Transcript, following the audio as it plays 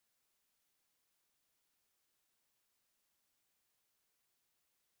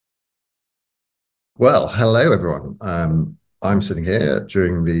Well, hello everyone. I'm sitting here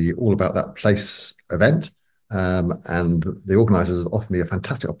during the All About That Place event, and the organisers have offered me a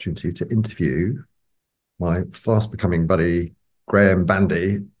fantastic opportunity to interview my fast becoming buddy, Graham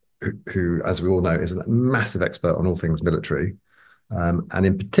Bandy, who, as we all know, is a massive expert on all things military. And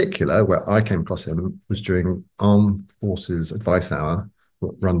in particular, where I came across him was during Armed Forces Advice Hour,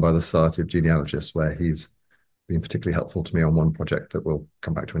 run by the Society of Genealogists, where he's been particularly helpful to me on one project that we'll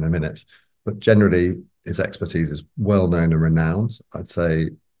come back to in a minute. But generally, his expertise is well known and renowned. I'd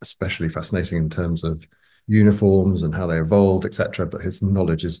say especially fascinating in terms of uniforms and how they evolved, etc. But his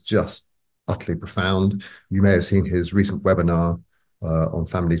knowledge is just utterly profound. You may have seen his recent webinar on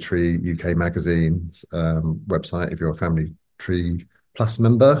Family Tree UK Magazine's website if you're a Family Tree Plus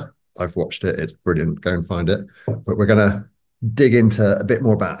member. I've watched it. It's brilliant. Go and find it. But we're going to dig into a bit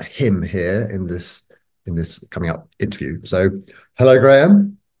more about him here in this coming up interview. So, hello,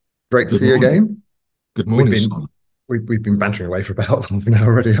 Graham. Great to Good see you morning. again. Good We've morning, been Simon. we've been bantering away for about half an hour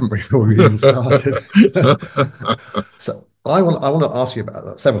already, haven't we? Before we even started. So, I want to ask you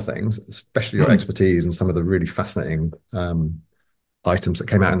about several things, especially your Hmm. expertise and some of the really fascinating items that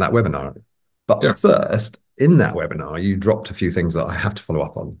came out in that webinar. But Yeah. first, in that webinar, you dropped a few things that I have to follow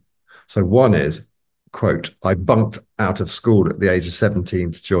up on. So one is, quote, I bunked out of school at the age of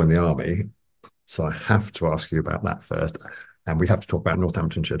 17 to join the army. So I have to ask you about that first. And we have to talk about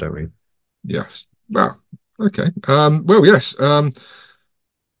Northamptonshire, don't we? Yes. Well, okay. Well, yes. I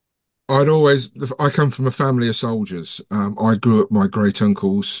come from a family of soldiers. I grew up my great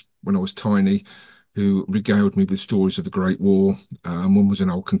uncles when I was tiny, who regaled me with stories of the Great War. One was an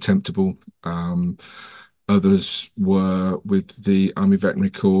old contemptible. Others were with the Army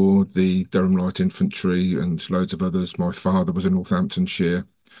Veterinary Corps, the Durham Light Infantry, and loads of others. My father was in Northamptonshire.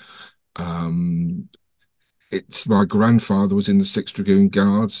 Um, It's my grandfather was in the Sixth Dragoon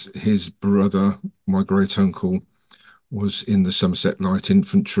Guards. His brother, my great uncle, was in the Somerset Light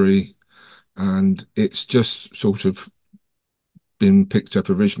Infantry, and it's just sort of been picked up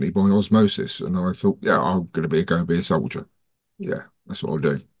originally by osmosis. And I thought, yeah, I'm going to be a soldier. Yeah, that's what I'll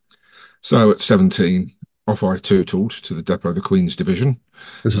do. So at 17, off I tootled to the depot of the Queen's Division.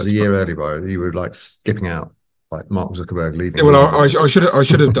 This was a That's year about, early, by you were like skipping out, like Mark Zuckerberg yeah, leaving well, Google. I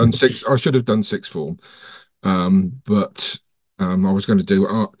should have done six. I should have done sixth form. But I was going to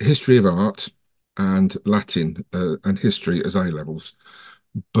do history of art and Latin and history as A levels,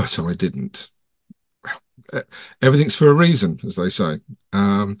 but I didn't. Uh, Everything's for a reason, as they say.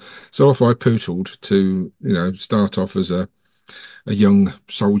 So off I pootled to, start off as a young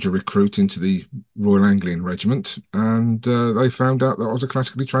soldier recruit into the Royal Anglian Regiment, and they found out that I was a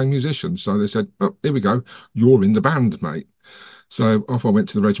classically trained musician. So they said, "Oh, here we go. You're in the band, mate." So off I went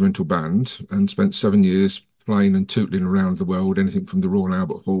to the regimental band and spent 7 years playing and tootling around the world, anything from the Royal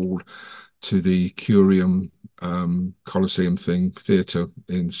Albert Hall to the Curium Colosseum theatre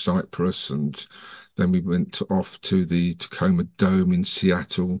in Cyprus. And then we went off to the Tacoma Dome in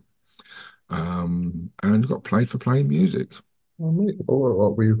Seattle and got paid for playing music. Oh, mate.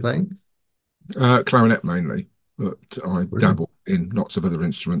 What were you playing? Clarinet mainly, but I Brilliant. dabble in lots of other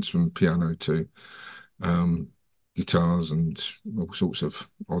instruments from piano to um, guitars and all sorts of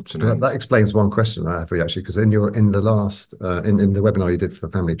odds and Well, that ends. explains one question I have for you actually, because in the last in the webinar you did for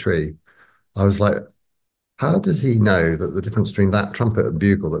the Family Tree, I was like, how does he know that the difference between that trumpet and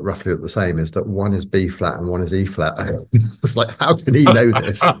bugle that roughly are the same is that one is B flat and one is E flat? It's like, how can he know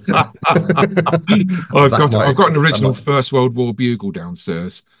this? That I've might got an that original might First World War bugle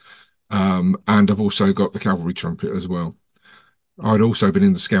downstairs, and I've also got the cavalry trumpet as well. I'd also been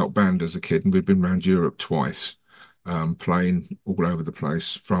in the scout band as a kid, and we'd been around Europe twice, playing all over the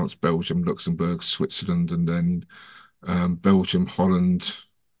place: France, Belgium, Luxembourg, Switzerland, and then Belgium, Holland.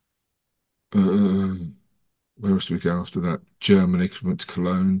 Uh, where else did we go after that? Germany. Went to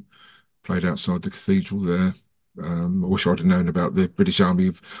Cologne, played outside the cathedral there. I wish I'd have known about the British Army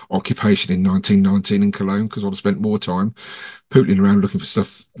of Occupation in 1919 in Cologne because I'd have spent more time pootling around looking for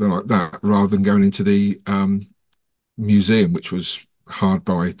stuff like that rather than going into the museum, which was hard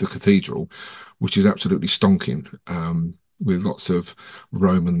by the cathedral, which is absolutely stonking with lots of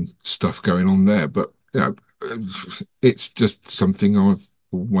Roman stuff going on there. But it's just something I've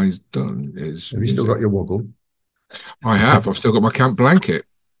always done is have you still music. got your woggle? I have. I've still got my camp blanket.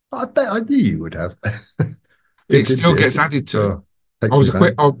 I bet I knew you would have. It Did still you? gets added to. Oh, I takes me was a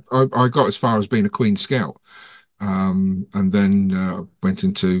quick. back. I got as far as being a Queen Scout, and then went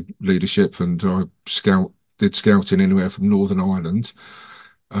into leadership, and I did scouting anywhere from Northern Ireland.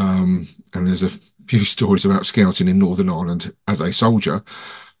 And there's a few stories about scouting in Northern Ireland as a soldier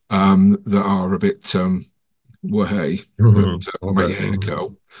that are a bit way that I'll make bet. your hair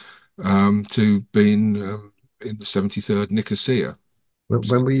curl. to being in the 73rd Nicosia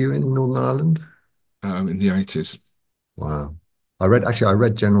When were you in Northern Ireland? in the 80s. Wow. I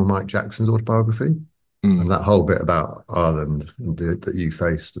read General Mike Jackson's autobiography, and Mm, that whole bit about Ireland and that you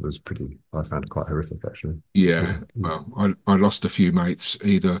faced was I found it quite horrific, actually. yeah, Yeah. well, I lost a few mates,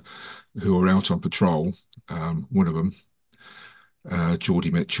 either who were out on patrol, one of them,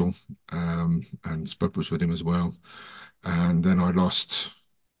 Geordie Mitchell, and Spud was with him as well. And then I lost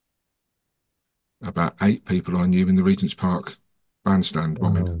about 8 people I knew in the Regent's Park bandstand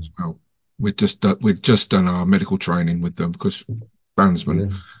bombing Oh, as well. We'd just done our medical training with them because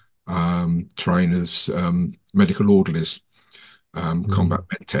bandsmen, yeah. trainers, medical orderlies, combat Mm.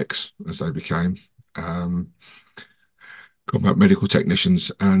 med techs as they became, um, combat medical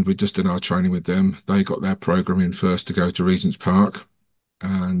technicians, and we'd just done our training with them. They got their programming first to go to Regent's Park,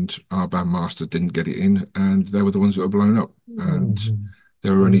 and our bandmaster didn't get it in, and they were the ones that were blown up. Oh, And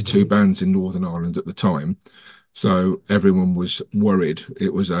there were only oh, two bands in Northern Ireland at the time, so everyone was worried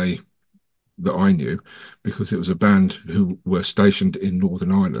it was a that I knew because it was a band who were stationed in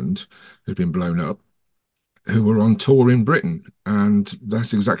Northern Ireland who'd been blown up, who were on tour in Britain, and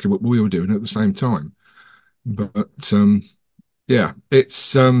that's exactly what we were doing at the same time. But yeah,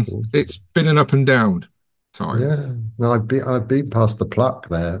 oh. it's been an up and down time. Yeah. No, I've been past the Pluck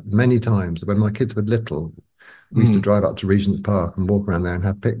there many times. When my kids were little, we used to Mm, drive up to Regent's Park and walk around there and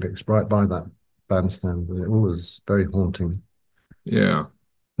have picnics right by that bandstand, and it was very haunting. yeah.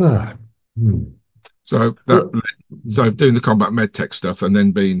 Ah, hmm. So that Well, so doing the combat med tech stuff and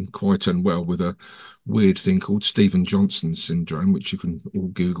then being quite unwell with a weird thing called Stephen Johnson syndrome, which you can all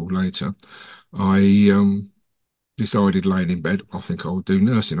Google later. I decided laying in bed, I think I'll do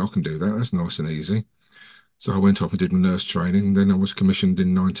nursing. I can do that. That's nice and easy. So I went off and did my nurse training. Then I was commissioned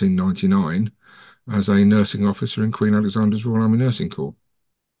in 1999 as a nursing officer in Queen Alexander's Royal Army Nursing Corps.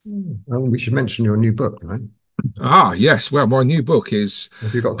 we should mention your new book, right? Ah, yes. Well, my new book is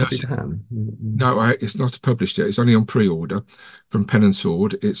Have you got a copy to nursing. hand? No, it's not published yet. It's only on pre-order from Pen and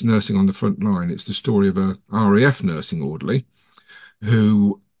Sword. It's Nursing on the Front Line. It's the story of a RAF nursing orderly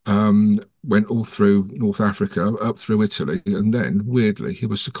who went all through North Africa, up through Italy, and then weirdly he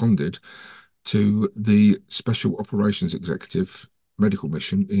was seconded to the Special Operations Executive medical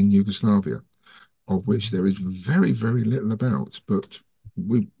mission in Yugoslavia, of which there is very, very little about. But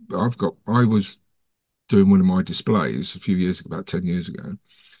I was doing one of my displays a few years ago, about 10 years ago,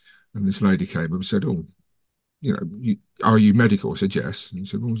 and this lady came up and said, "Oh, are you medical?" I said, "Yes." And he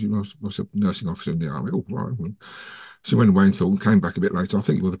said, "Well, was a nursing officer in the army." Oh, right. Well, so went away and thought, came back a bit later. I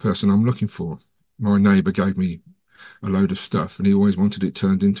think you're the person I'm looking for. My neighbour gave me a load of stuff, and he always wanted it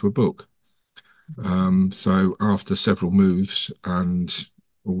turned into a book. So after several moves and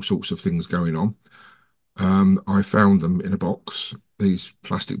all sorts of things going on, I found them in a box, these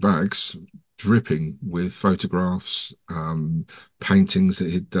plastic bags, dripping with photographs, paintings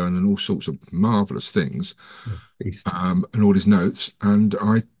that he'd done, and all sorts of marvelous things, Beast. and all his notes. And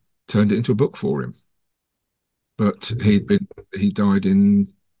I turned it into a book for him. But he died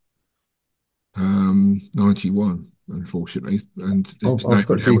in 91, unfortunately, and his I'll name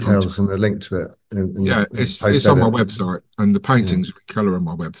put now went on to details and a link to it yeah, in the post it's on my edit. website, and the Yeah, paintings are in colour on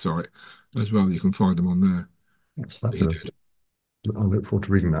my website as well. You can find them on there. that's fabulous. I look forward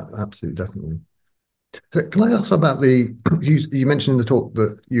to reading that. Absolutely, definitely. So can I ask about you mentioned in the talk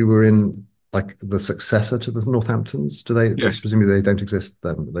that you were in like the successor to the Northamptons? Yes. Presumably they don't exist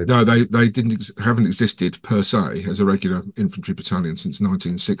then, but No, they didn't haven't existed per se as a regular infantry battalion since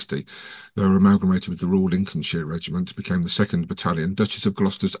 1960. They were amalgamated with the Royal Lincolnshire Regiment, became the second battalion, Duchess of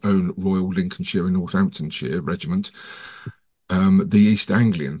Gloucester's own Royal Lincolnshire and Northamptonshire Regiment, the East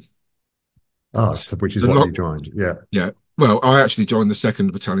Anglian. so which is The what lot, you joined. Yeah. yeah. Well, I actually joined the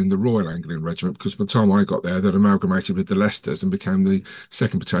second battalion, the Royal Anglian Regiment, because by the time I got there, they'd amalgamated with the Leicesters and became the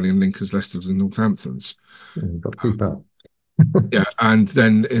second battalion, Linkers, Leicesters, and Northamptons. You've got to keep up. Yeah, and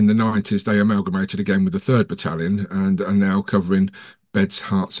then in the 90s, they amalgamated again with the 3rd Battalion and are now covering Beds,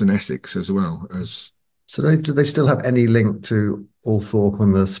 Herts, and Essex as well as. So do they still have any link to Althorpe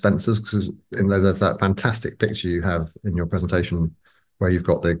and the Spencers? Because there's that fantastic picture you have in your presentation where you've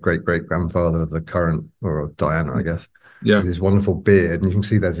got the great great grandfather of the current, or Diana, I guess, Yeah, with his wonderful beard, and you can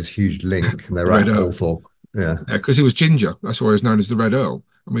see there's this huge link, and the they're Red at Earl. Althorpe. Yeah. Yeah, because he was ginger. That's why he was known as the Red Earl.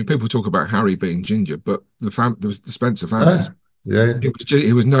 I mean, people talk about Harry being ginger, but the Spencer family, Ah, yeah, yeah.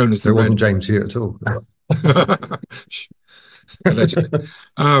 he was known as So the it Red wasn't James Hewitt at all. allegedly.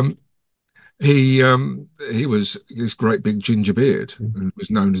 Um, he was this great big ginger beard and was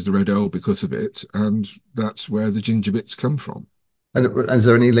known as the Red Earl because of it, and that's where the ginger bits come from. And is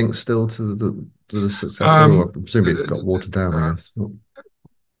there any link still to the successor, or Um, presumably it's got watered down, I uh, guess.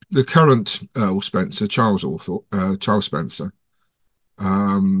 the current Earl Spencer, Charles Spencer.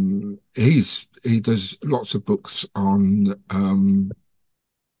 He does lots of books on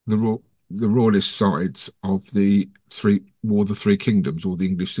the the royalist sides of the Three Kingdoms, or the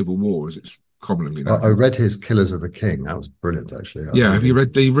English Civil War, as it's commonly I known. read his Killers of the King. That was brilliant, actually. I Yeah, have you really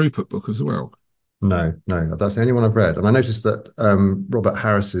read the Rupert book as well? no, no, that's the only one I've read. And I noticed that Robert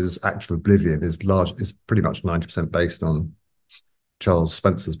Harris's Act of Oblivion is pretty much 90% based on Charles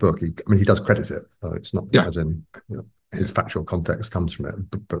Spencer's book. I mean, he does credit it, so it's not Yeah, as in yeah, his factual context comes from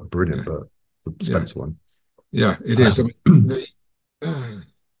it. But brilliant yeah, book, the yeah, Spencer one. yeah. It is. I mean, the,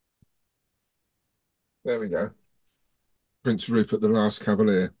 there we go. Prince Rupert, the Last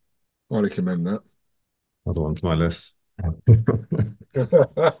Cavalier. I recommend that. Other one to my list.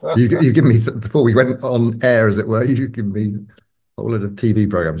 You give me before we went on air, as it were. You give me a whole lot of TV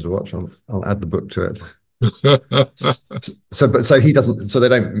programs to watch. I'll add the book to it. So he doesn't. So they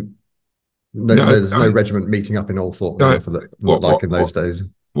don't. No, No, there's no regiment meeting up in Althorpe no. now for that, What like what in those what days.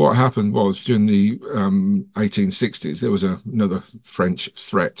 what happened was, during the 1860s, there was another French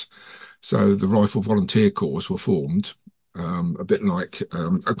threat. So the Rifle Volunteer Corps were formed, a bit like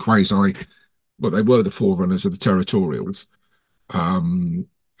a quasi. Well, they were the forerunners of the Territorials, um,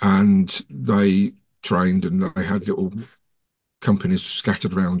 and they trained, and they had little companies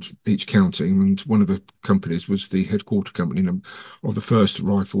scattered around each county. And one of the companies was the headquarter company of the First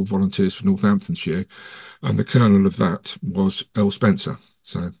Rifle Volunteers for Northamptonshire, and the colonel of that was Earl Spencer.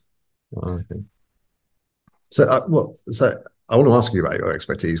 So Oh, okay. So I want to ask you about your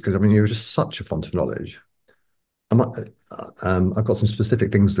expertise because I mean you're just such a font of knowledge. I've got some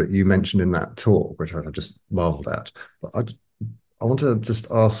specific things that you mentioned in that talk, which I just marveled at. But I want to just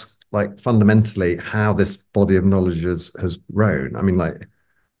ask, like, fundamentally, how this body of knowledge has grown. I mean, like,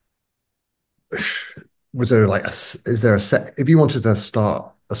 was there like is there a set? If you wanted to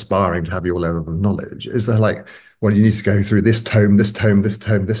start aspiring to have your level of knowledge, is there like, well, you need to go through this tome, this tome, this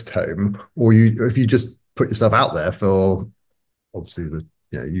tome, this tome, or if you just put yourself out there for obviously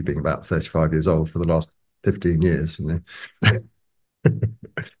you being about 35 years old for the last 15 years,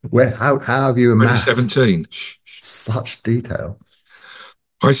 where how have you amassed 2017, such detail?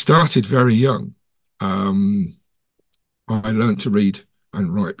 I started very young. Um, I learned to read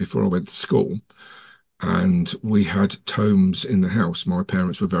and write before I went to school, and we had tomes in the house. My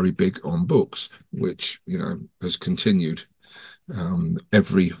parents were very big on books, which has continued.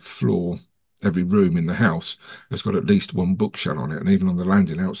 Every floor, every room in the house has got at least one bookshelf on it, and even on the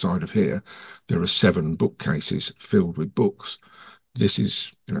landing outside of here, there are 7 bookcases filled with books. This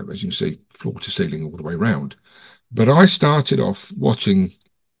is, as you can see, floor to ceiling all the way round. But I started off watching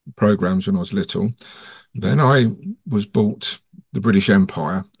programs when I was little. Then I was bought the British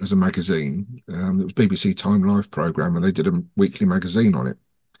Empire as a magazine. It was BBC Time Life program, and they did a weekly magazine on it,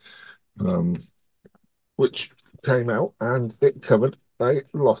 um, which came out, and it covered a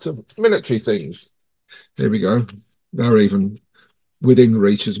lot of military things. Here we go. They're even within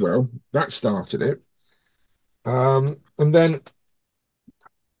reach as well. That started it. And then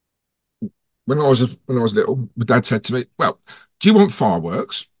when I was little, my dad said to me, "Well, do you want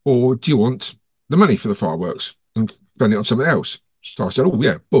fireworks, or do you want the money for the fireworks and spend it on something else?" So I said, "Oh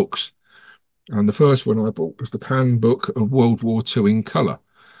yeah, books." And the first one I bought was the Pan Book of World War II in colour.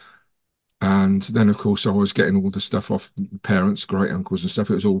 And then, of course, I was getting all the stuff off parents, great uncles, and stuff.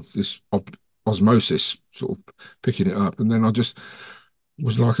 It was all this osmosis, sort of picking it up. And then I just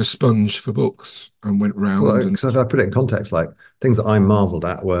was like a sponge for books, and went round. Well, And because if I put it in context, like things that I marveled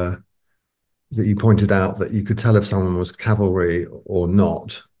at were that you pointed out that you could tell if someone was cavalry or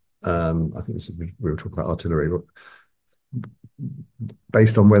not. I think we were talking about artillery, but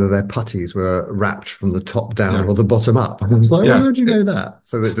based on whether their puttees were wrapped from the top down yeah, or the bottom up. And I was like, well, yeah. how do you know that?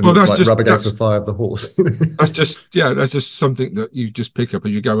 So that it Well, didn't like rub against the thigh of the horse. that's just something that you just pick up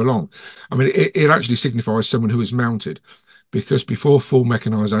as you go along. I mean, it actually signifies someone who is mounted, because before full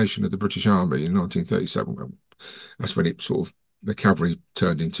mechanisation of the British Army in 1937, well, that's when it sort of the cavalry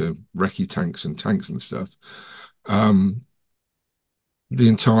turned into recce tanks and tanks and stuff. Um, the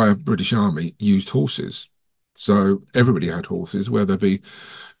entire British Army used horses. So everybody had horses, whether it be,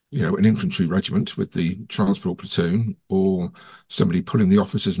 an infantry regiment with the transport platoon, or somebody pulling the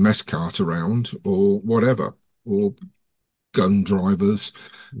officer's mess cart around, or whatever, or gun drivers,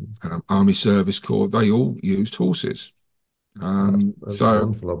 army service corps, they all used horses. That's a So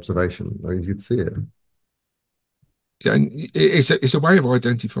wonderful observation. I mean, you could see it. yeah, and it's a way of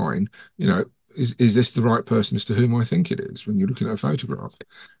identifying, is this the right person as to whom I think it is when you're looking at a photograph?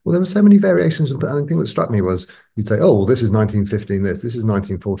 Well, there were so many variations. And the thing that struck me was you'd say, oh, well, this is 1915 this is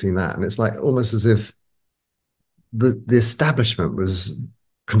 1914 that. And it's like almost as if the establishment was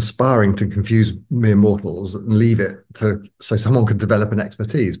conspiring to confuse mere mortals and leave it to so someone could develop an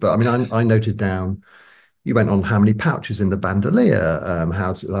expertise. But I mean, I noted down you went on how many pouches in the bandolier,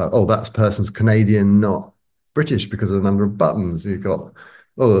 how to, oh, that person's Canadian, not British because of the number of buttons. You've got,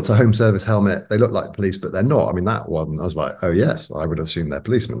 oh, it's a home service helmet. They look like police, but they're not. I mean, that one, I was like, oh, yes, I would assume they're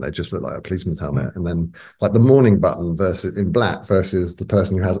policemen. They just look like a policeman's helmet. And then like the morning button versus in black versus the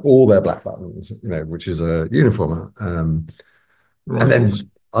person who has all their black buttons, which is a uniformer. And Rifles.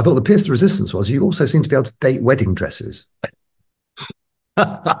 then I thought the pierce the resistance was you also seem to be able to date wedding dresses.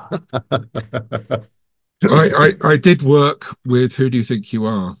 I did work with Who Do You Think You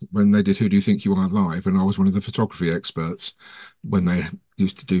Are when they did Who Do You Think You Are Live, and I was one of the photography experts when they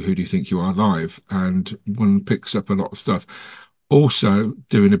used to do Who Do You Think You Are Live, and one picks up a lot of stuff. Also,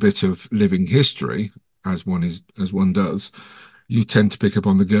 doing a bit of living history, as one does, you tend to pick up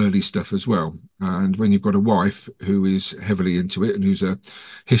on the girly stuff as well. And when you've got a wife who is heavily into it and who's a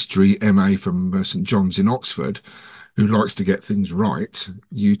history MA from St John's in Oxford, who likes to get things right,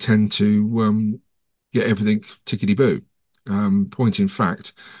 you tend to get everything tickety boo. Point in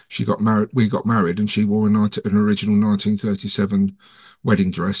fact, she got married. We got married, and she wore an original 1937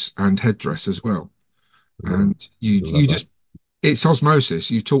 wedding dress and headdress as well. Oh, And you love that. just it's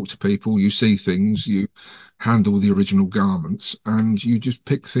osmosis. You talk to people, you see things, you handle the original garments, and you just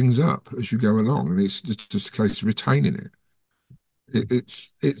pick things up as you go along. And it's just a case of retaining it.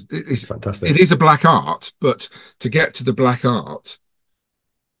 It's It fantastic. is a black art, but to get to the black art,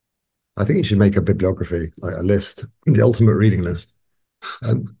 I think you should make a bibliography, like a list, the ultimate reading list.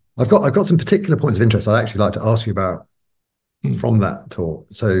 I've got some particular points of interest I'd actually like to ask you about hmm, from that talk.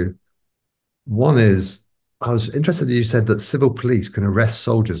 So one is I was interested that you said that civil police can arrest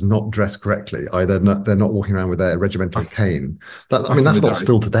soldiers not dressed correctly. Either they're not walking around with their regimental back, cane. That I mean, back in that's the not day,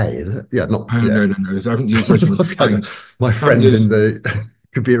 still today, is it? Yeah, not oh, yeah. no, no, no, they haven't used regimental It's like canes. my Haven't friend in used, the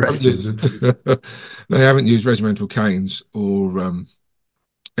could be haven't used, arrested. they haven't used regimental canes or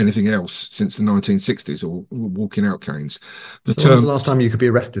anything else since the 1960s or walking out canes. The So when was the term, last time you could be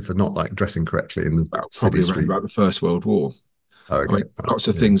arrested for not like dressing correctly in the well, city probably around street? about the First World War. Oh, I okay, mean, right, lots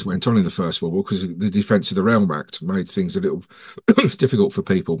of yeah. things went on in the First World War because the Defence of the Realm Act made things a little difficult for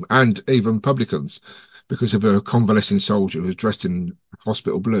people and even publicans. Because of a convalescing soldier who was dressed in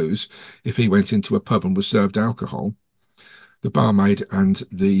hospital blues, if he went into a pub and was served alcohol, the barmaid and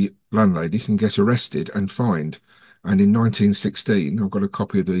the landlady can get arrested and fined. And in 1916, I've got a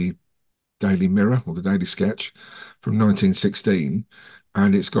copy of the Daily Mirror or the Daily Sketch from 1916,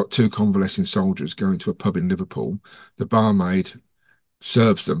 and it's got two convalescing soldiers going to a pub in Liverpool. The barmaid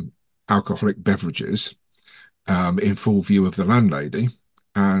serves them alcoholic beverages in full view of the landlady,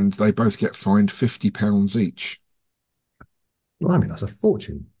 and they both get fined £50 each. Well, I mean, that's a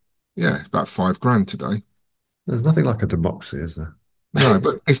fortune. Yeah, it's about 5 grand today. There's nothing like a democracy, is there? No,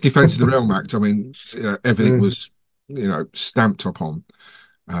 but it's Defence of the Realm Act. I mean, everything Mm. was, stamped upon.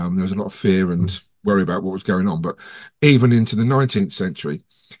 There was a lot of fear and worry about what was going on. But even into the 19th century,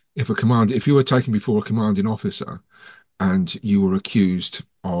 if you were taken before a commanding officer and you were accused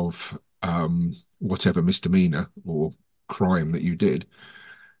of whatever misdemeanor or crime that you did,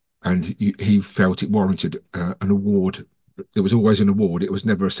 and he felt it warranted an award. It was always an award. It was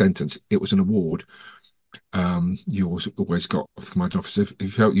never a sentence. It was an award. You always got off the commanding officer. If you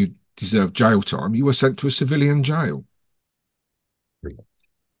felt you deserved jail time, you were sent to a civilian jail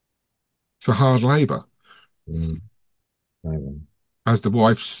for hard labour, Mm. Mm. as the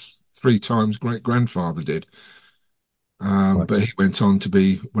wife's 3 times great grandfather did. But Right. he went on to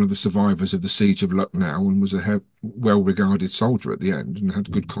be one of the survivors of the siege of Lucknow and was a well-regarded soldier at the end and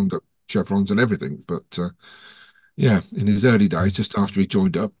had good conduct chevrons and everything. But yeah, in his early days, just after he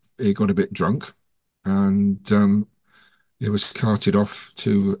joined up, he got a bit drunk and he was carted off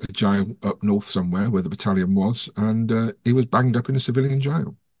to a jail up north somewhere where the battalion was, and he was banged up in a civilian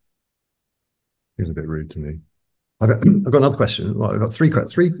jail. Seems a bit rude to me. I've got another question. Well, I've got three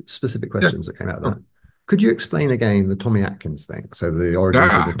specific Yeah. questions that came out of Oh, that. Could you explain again the Tommy Atkins thing? So the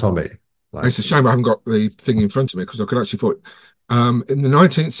origins of yeah. the Tommy, like, It's a shame I haven't got the thing in front of me because I could actually thought in the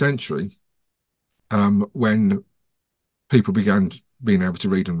 19th century, when people began being able to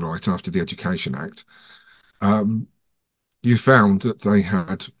read and write after the Education Act, um, you found that they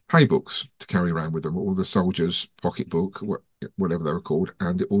had pay books to carry around with them, or the soldiers' pocketbook, whatever they were called,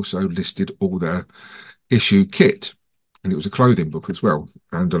 and it also listed all their issue kit, and it was a clothing book as well,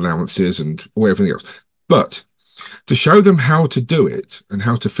 and allowances and all everything else. But to show them how to do it and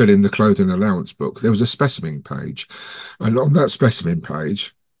how to fill in the clothing allowance book, there was a specimen page, and on that specimen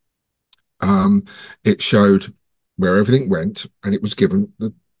page, um, it showed where everything went, and it was given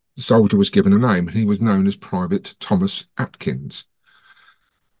the soldier was given a name. He was known as Private Thomas Atkins.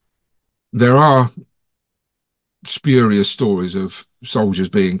 there are spurious stories of soldiers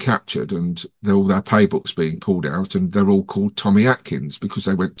being captured and all their paybooks being pulled out, and they're all called Tommy Atkins because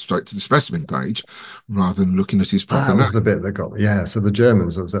they went straight to the specimen page rather than looking at his proper That was the name. bit that got me. Yeah. So the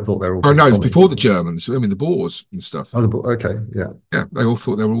Germans, I thought they were all Oh called no, Tommy. before the Germans, I mean the Boers and stuff. Oh, okay. Yeah. Yeah, they all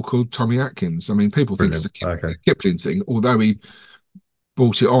thought they were all called Tommy Atkins. I mean, people think it's a Brilliant. Okay. Kipling thing, although he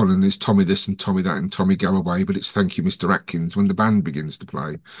brought it on and it's Tommy this and Tommy that and Tommy go away, but it's thank you, Mr. Atkins when the band begins to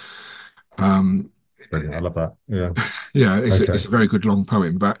play. Um, Brilliant. I love that. Yeah. yeah, Okay. it's a very good long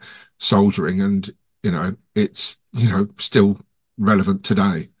poem about soldiering, and it's still relevant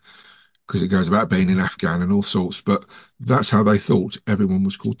today because it goes about being in Afghan and all sorts. But that's how they thought everyone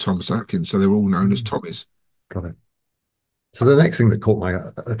was called Thomas Atkins, so they were all known as Tommies. Got it. So the next thing that caught my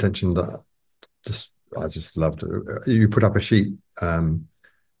attention that just I just loved, you put up a sheet,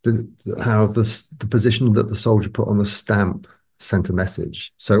 how the position that the soldier put on the stamp sent a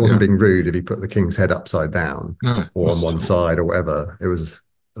message. So it wasn't Yeah, being rude if he put the king's head upside down no, or on not one at all. side or whatever.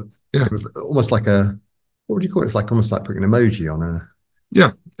 Yeah, It was almost like a, what would you call it? It's like almost like putting an emoji on a.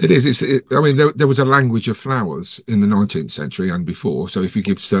 yeah, it is. I mean, there was a language of flowers in the 19th century and before. So if you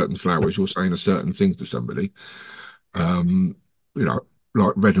give certain flowers, you're saying a certain thing to somebody. Um, you know,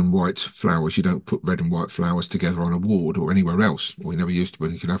 like red and white flowers, you don't put red and white flowers together on a ward or anywhere else. We never used to,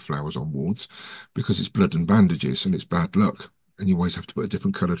 when you could have flowers on wards because it's blood and bandages and it's bad luck. And you always have to put a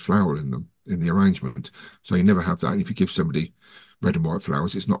different coloured flower in them in the arrangement. So you never have that. And if you give somebody red and white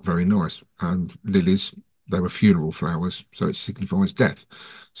flowers, it's not very nice. And lilies, they were funeral flowers, so it signifies death.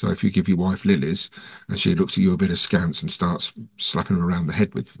 So if you give your wife lilies and she looks at you a bit askance and starts slapping her around the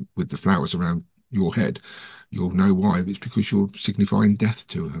head with the flowers around your head, you'll know why. It's because you're signifying death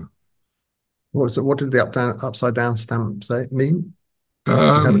to her. What did the upside down stamp say mean?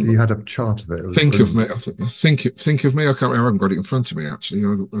 Um, You had a chart of it. It was think of brilliant. me. Think of me. I can't remember. I haven't got it in front of me actually.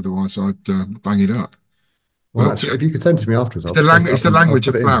 Otherwise, I'd bang it up. Well, But that's yeah, if you could send it to me afterwards, it's I'll scrape it it's up the and I'll language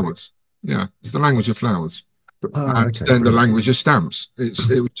put of it in. flowers. Yeah, it's the language of flowers, Oh, and okay, then the brilliant. language of stamps.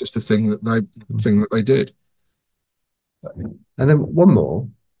 It was just a thing that they did. And then one more,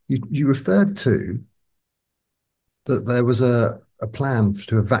 you referred to that there was a plan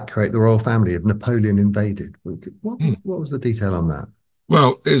to evacuate the royal family if Napoleon invaded. Hmm. What was the detail on that?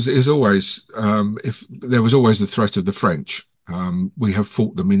 Well, is always if there was always the threat of the French. We have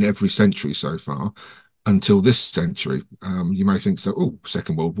fought them in every century so far until this century. You may think that, oh,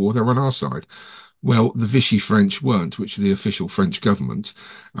 Second World War, they're on our side. Well, the Vichy French weren't, which are the official French government,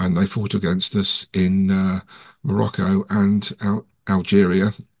 and they fought against us in Morocco and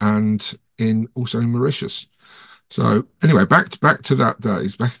Algeria and in also in Mauritius. So anyway, back to that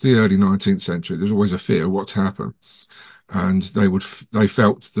days, back to the early 19th century. There's always a fear of what's happened, and they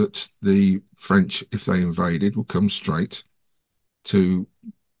felt that the French, if they invaded, would come straight to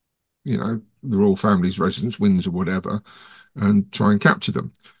the royal family's residence, Windsor, whatever, and try and capture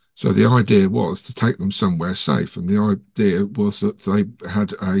them. So the idea was to take them somewhere safe, and the idea was that they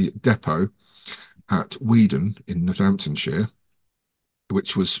had a depot at Weedon in Northamptonshire,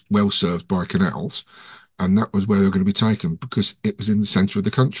 which was well served by canals, and that was where they were going to be taken because it was in the centre of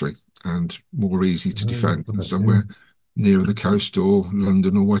the country and more easy to defend than Yeah, somewhere nearer the coast or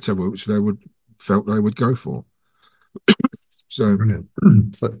London or whatever, which they would felt they would go for. So brilliant.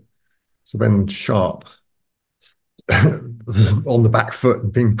 So, so when Sharp was on the back foot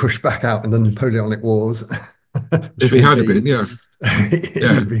and being pushed back out in the Napoleonic Wars, if he Sean had been, Dean, yeah,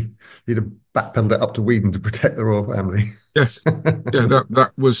 yeah, he'd have backpedaled it up to Weedon to protect the royal family. yes, yeah,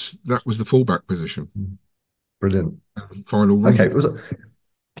 that was the fallback position. Brilliant. Final Okay, rendezvous.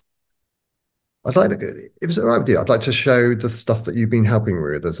 I'd like to, if it's all right with you, I'd like to show the stuff that you've been helping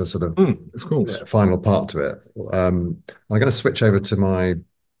with as a sort of Of course. final part to it. I'm going to switch over to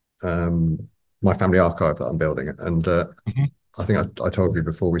um, my family archive that I'm building, and Mhm. I think I told you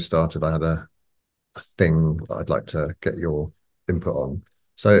before we started I had a thing that I'd like to get your input on.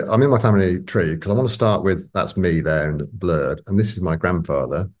 So I'm in my family tree because I want to start with that's me there and blurred, and this is my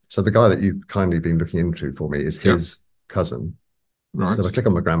grandfather. So the guy that you've kindly been looking into for me is Yeah, his cousin. So if I right. click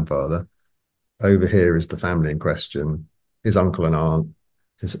on my grandfather, over here is the family in question, his uncle and aunt,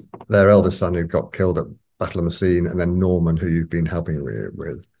 their eldest son who got killed at Battle of Messines, and then Norman, who you've been helping me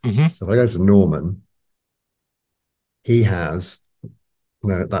with. Hmm. So if I go to Norman, he has,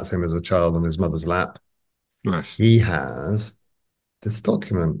 no, that's him as a child on his mother's lap. Bless. He has this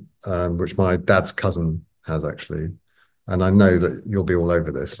document, which my dad's cousin has actually. And I know that you'll be all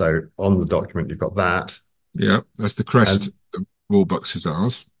over this. So on the document, you've got that. Yeah, that's the crest And of Royal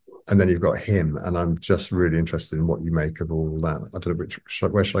Hussars. and then you've got him. And I'm just really interested in what you make of all that. I don't know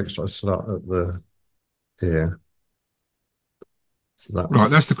where should I start at the here. So Right,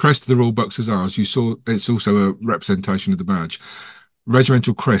 that's the that's crest of the Royal Bucks Hussars. You saw it's also a representation of the badge.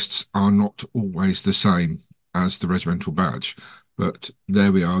 Regimental crests are not always the same as the regimental badge, but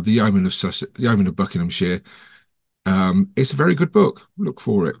there we are. The Yeoman of Sussex, the Yeoman of Buckinghamshire. It's a very good book. Look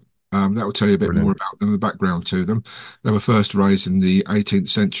for it. That will tell you a bit more brilliant. about them, the background to them. They were first raised in the 18th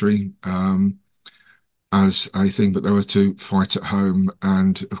century as a thing, but they were to fight at home.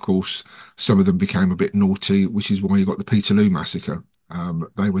 And of course, some of them became a bit naughty, which is why you got the Peterloo massacre.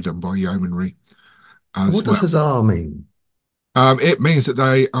 They were done by yeomanry And as what does well. hussar mean? It means that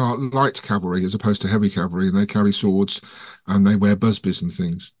they are light cavalry as opposed to heavy cavalry, and they carry swords and they wear busbies and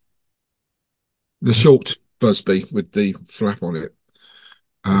things. The short busby with the flap on it.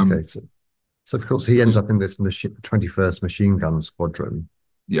 Okay, Um, so of course he ends up in this 21st Machine Gun Squadron,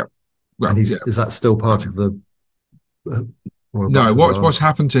 yeah, and well, yeah. he's is that still part of the uh, Royal Bucks No, what's Hussars?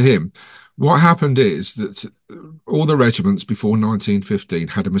 happened to him? What happened is that all the regiments before 1915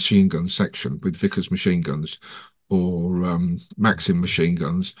 had a machine gun section with Vickers machine guns or Maxim machine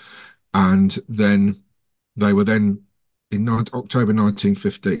guns, and then they were then in October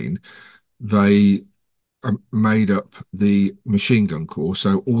 1915 they made up the machine gun corps.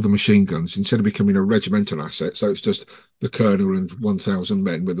 So all the machine guns, instead of becoming a regimental asset, so it's just the colonel and 1,000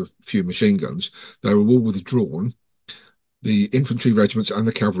 men with a few machine guns, they were all withdrawn. The infantry regiments and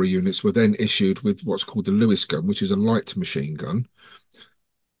the cavalry units were then issued with what's called the Lewis gun, which is a light machine gun,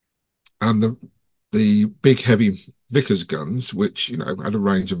 and the big heavy Vickers guns, which had a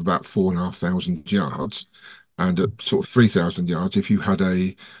range of about 4,500 yards, and at sort of 3,000 yards, if you had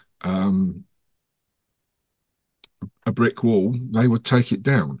a brick wall, they would take it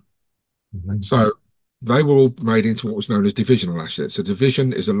down. Mhm. So they were all made into what was known as divisional assets. A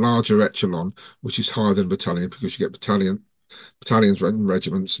division is a larger echelon, which is higher than a battalion because you get battalions, and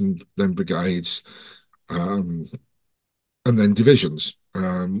regiments, and then brigades, um, and then divisions,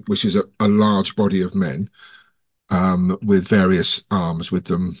 which is a large body of men with various arms with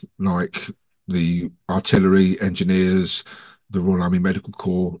them, like the artillery, engineers, the Royal Army Medical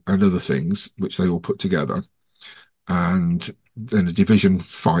Corps, and other things, which they all put together. And then a division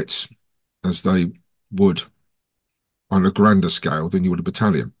fights as they would on a grander scale than you would a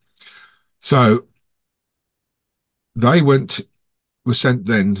battalion. So they were sent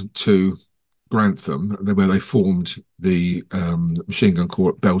then to Grantham, where they formed the machine gun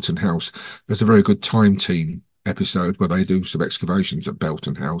corps at Belton House. There's a very good Time Team episode where they do some excavations at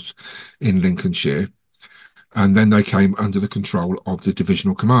Belton House in Lincolnshire. And then they came under the control of the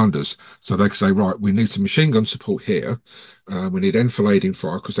divisional commanders. So they could say, right, we need some machine gun support here. We need enfilading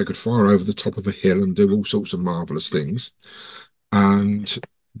fire because they could fire over the top of a hill and do all sorts of marvelous things. And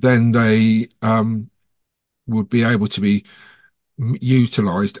then they would be able to be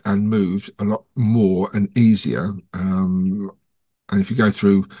utilized and moved a lot more and easier. And if you go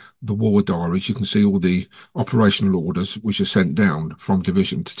through the war diaries, you can see all the operational orders which are sent down from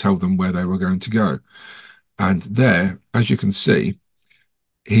division to tell them where they were going to go. And there, as you can see,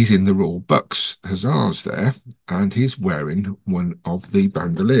 he's in the Royal Bucks Hussars there, and he's wearing one of the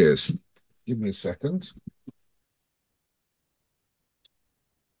bandoliers. Give me a second.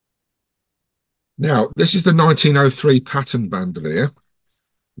 Now, this is the 1903 pattern bandolier,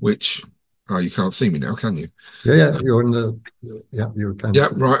 which, oh, you can't see me now, can you? Yeah, yeah, you're in the yeah, you can. Yeah,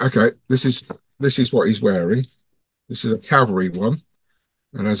 right. Okay. This is what he's wearing. This is a cavalry one.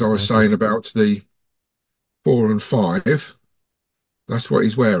 And as I was Okay. saying about the 4 and 5, that's what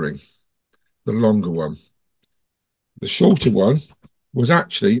he's wearing, the longer one. The shorter one was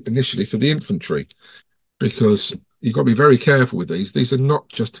actually initially for the infantry because you've got to be very careful with these. These are not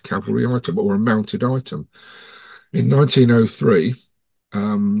just a cavalry item or a mounted item. In 1903,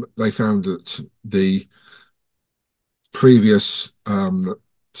 they found that the previous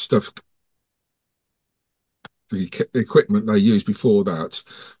stuff, the equipment they used before that,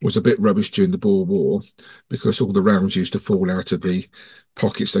 was a bit rubbish during the Boer War because all the rounds used to fall out of the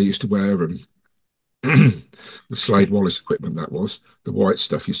pockets they used to wear, and the Slade Wallace equipment, that was the white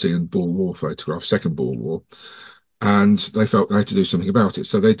stuff you see in Boer War photographs, Second Boer War. And they felt they had to do something about it.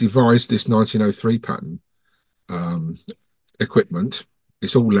 So they devised this 1903 pattern um, equipment.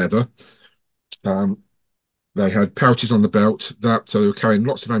 It's all leather. Um, they had pouches on the belt, that so they were carrying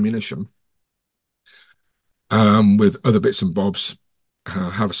lots of ammunition with other bits and bobs,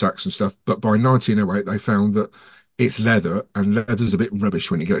 haversacks and stuff. But by 1908, they found that it's leather, and leather's a bit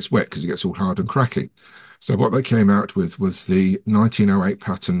rubbish when it gets wet because it gets all hard and cracky. So what they came out with was the 1908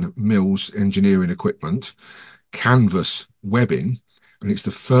 pattern Mills engineering equipment, canvas webbing, and it's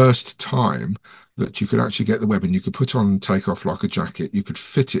the first time that you could actually get the webbing. You could put on and take off like a jacket. You could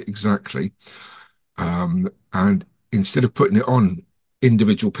fit it exactly, and instead of putting it on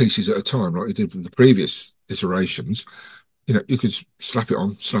individual pieces at a time, like you did with the previous iterations. You could slap it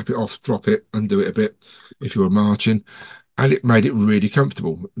on, slap it off, drop it, undo it a bit if you were marching, and it made it really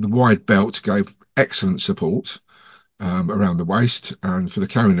comfortable. The wide belt gave excellent support around the waist and for the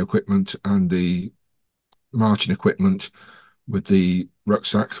carrying equipment and the marching equipment with the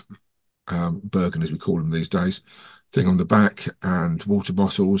rucksack, Bergen as we call them these days, thing on the back and water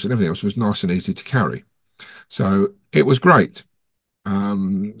bottles and everything else was nice and easy to carry. So it was great.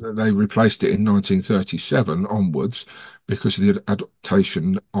 They replaced it in 1937 onwards because of the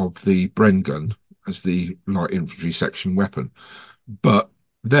adaptation of the Bren gun as the light infantry section weapon. But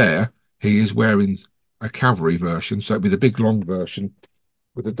there he is wearing a cavalry version, so it'd be the big long version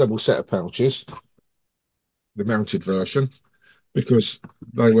with a double set of pouches, the mounted version, because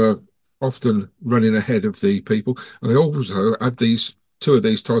they were often running ahead of the people. And they also had these two of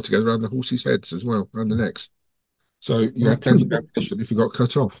these tied together around the horses' heads as well and the necks. So you had plenty of ammunition if you got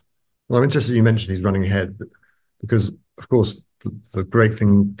cut off. Well, I'm interested you mentioned he's running ahead because, of course, the great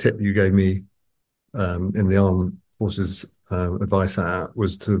thing tip you gave me in the armed forces advice out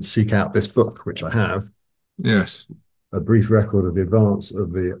was to seek out this book, which I have, Yes. a brief record of the advance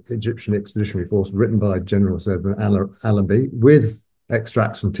of the Egyptian Expeditionary Force, written by General Sir Allenby, with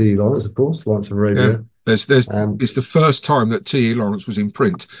extracts from T. Lawrence, of course, Lawrence of Yeah. Arabia. Um, It's the first time that T.E. Lawrence was in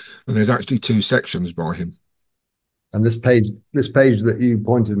print, and there's actually two sections by him. and this page that you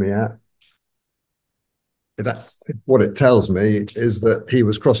pointed me at, that what it tells me is that he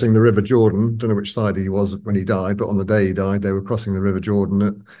was crossing the River Jordan. Don't know which side he was when he died, but on the day he died, they were crossing the River Jordan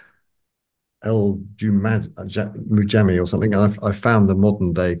at El Mujami or something. And I found the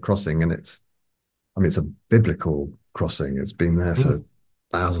modern day crossing, and it's a biblical crossing. It's been there for Mm.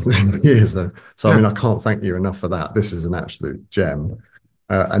 thousands of years. So I Yeah. mean, I can't thank you enough for that. This is an absolute gem.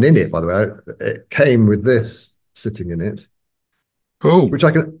 And in it, by the way, it came with this sitting in it, Oh. which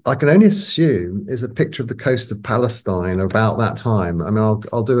I can only assume is a picture of the coast of Palestine about that time. I mean,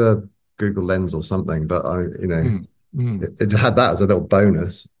 I'll do a Google Lens or something, but Mm. Mm. it had that as a little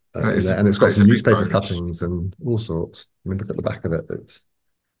bonus in there, and it's That got is some a big newspaper bonus. cuttings and all sorts. I mean, look at the back of it.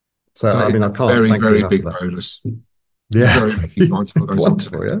 So That I is mean, a I can't very, thank you very enough for big that. bonus. You're Yeah, very lucky finding all those odds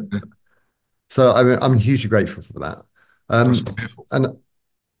and wonderful. ends Yeah. in there. So I mean, I'm hugely grateful for that. That's Um, wonderful. and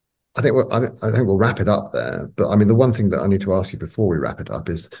I think we'll wrap it up there. But I mean, the one thing that I need to ask you before we wrap it up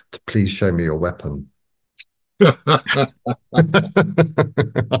is to please show me your weapon. I've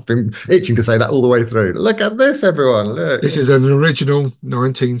been itching to say that all the way through. Look at this, everyone. Look. This is an original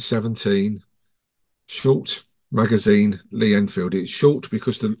 1917 short magazine Lee Enfield. It's short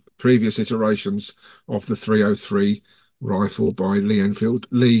because the previous iterations of the 303 rifle by Lee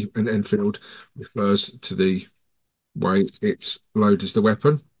and Enfield refers to the way it's loaded as the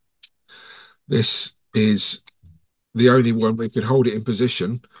weapon. This is the only one we could hold it in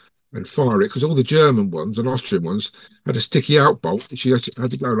position and fire it because all the German ones and Austrian ones had a sticky out bolt which you had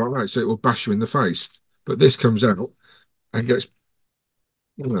to go like that so it would bash you in the face. But this comes out and gets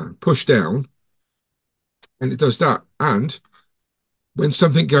pushed down and it does that. And when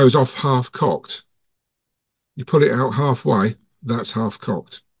something goes off half cocked, you put it out halfway, that's half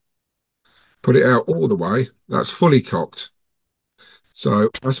cocked. Put it out all the way, that's fully cocked. So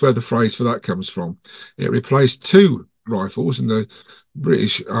that's where the phrase for that comes from. It replaced two rifles, and the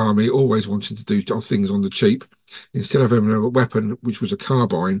British Army always wanted to do things on the cheap. Instead of having a weapon which was a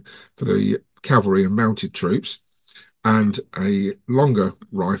carbine for the cavalry and mounted troops, and a longer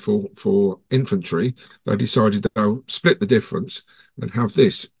rifle for infantry, they decided they'll split the difference and have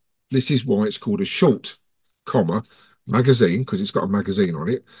this. This is why it's called a short, comma, magazine, because it's got a magazine on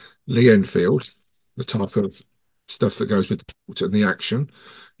it. Lee Enfield, the type of stuff that goes with the action,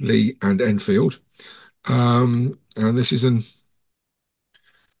 Lee and Enfield. And this is an,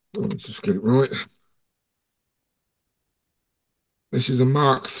 let's just get it right. This is a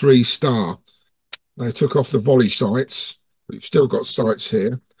Mark III Star. They took off the volley sights. We've still got sights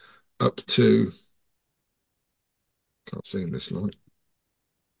here up to, can't see in this light.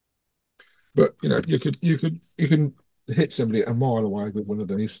 But you can hit somebody a mile away with one of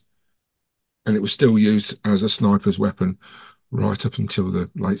these, and it was still used as a sniper's weapon right up until the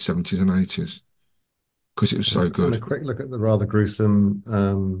late 70s and 80s because it was so And a good. quick look at the rather gruesome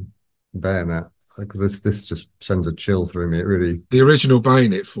bayonet. Like this just sends a chill through me. It really. The original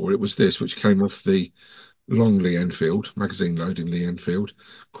bayonet for it was this, which came off the long Lee Enfield, magazine loading Lee Enfield,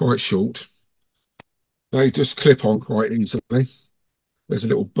 quite short. They just clip on quite easily. There's a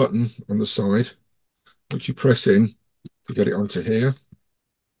little button on the side, which you press in to get it onto here,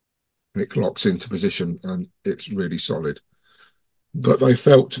 and it locks into position, and it's really solid. But they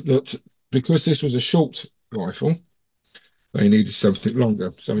felt that because this was a short rifle, They needed something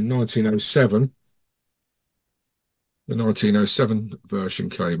longer. So in 1907, the 1907 version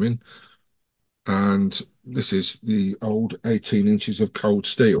came in, and this is the old 18 inches of cold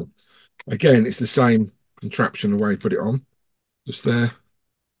steel. Again, it's the same contraption, the way you put it on, just there,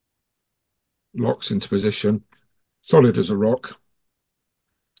 locks into position, solid as a rock,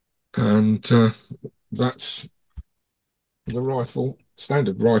 and that's the rifle,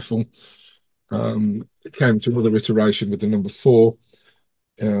 standard rifle. It came to another iteration with the number four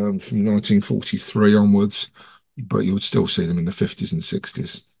from 1943 onwards, but you would still see them in the 50s and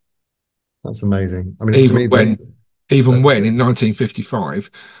 60s. That's amazing. I mean, to Even me, when, even that when in 1955,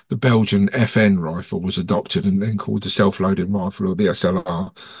 the Belgian FN rifle was adopted and then called the self-loading rifle, or the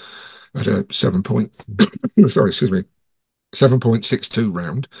SLR, at a 7 point, sorry, excuse me, 7.62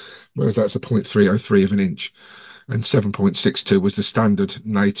 round, whereas that's a 0.303 of an inch. And 7.62 was the standard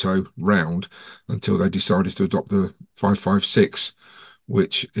NATO round until they decided to adopt the 5.56,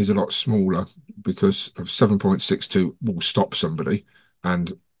 which is a lot smaller because of 7.62 will stop somebody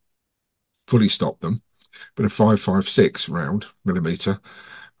and fully stop them. But a 5.56 round millimeter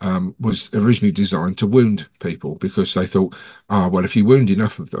was originally designed to wound people because they thought, well, if you wound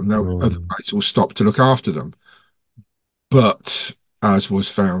enough of them, other mm, mates will stop to look after them. But as was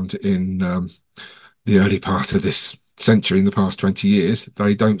found in the early part of this century, in the past 20 years,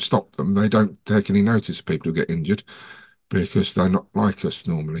 they don't stop them. They don't take any notice of people who get injured because they're not like us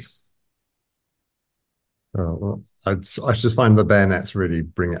normally. oh, well, I just find the bayonets really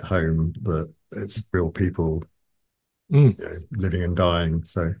bring it home that it's real people, Mm. living and dying.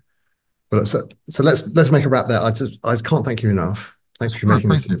 So let's make a wrap there. I can't thank you enough. Thank you for Oh, making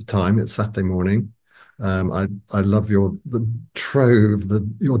thank this you. time. It's Saturday morning. I love the trove,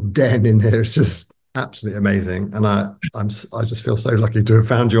 your den in here is just absolutely amazing, and I just feel so lucky to have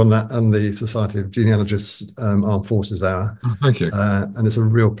found you on that and the Society of Genealogists Armed Forces Hour, Oh, thank you. and it's a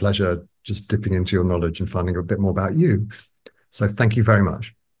real pleasure just dipping into your knowledge and finding a bit more about you. So thank you very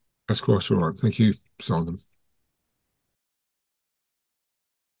much. That's quite all right. Thank you, Simon.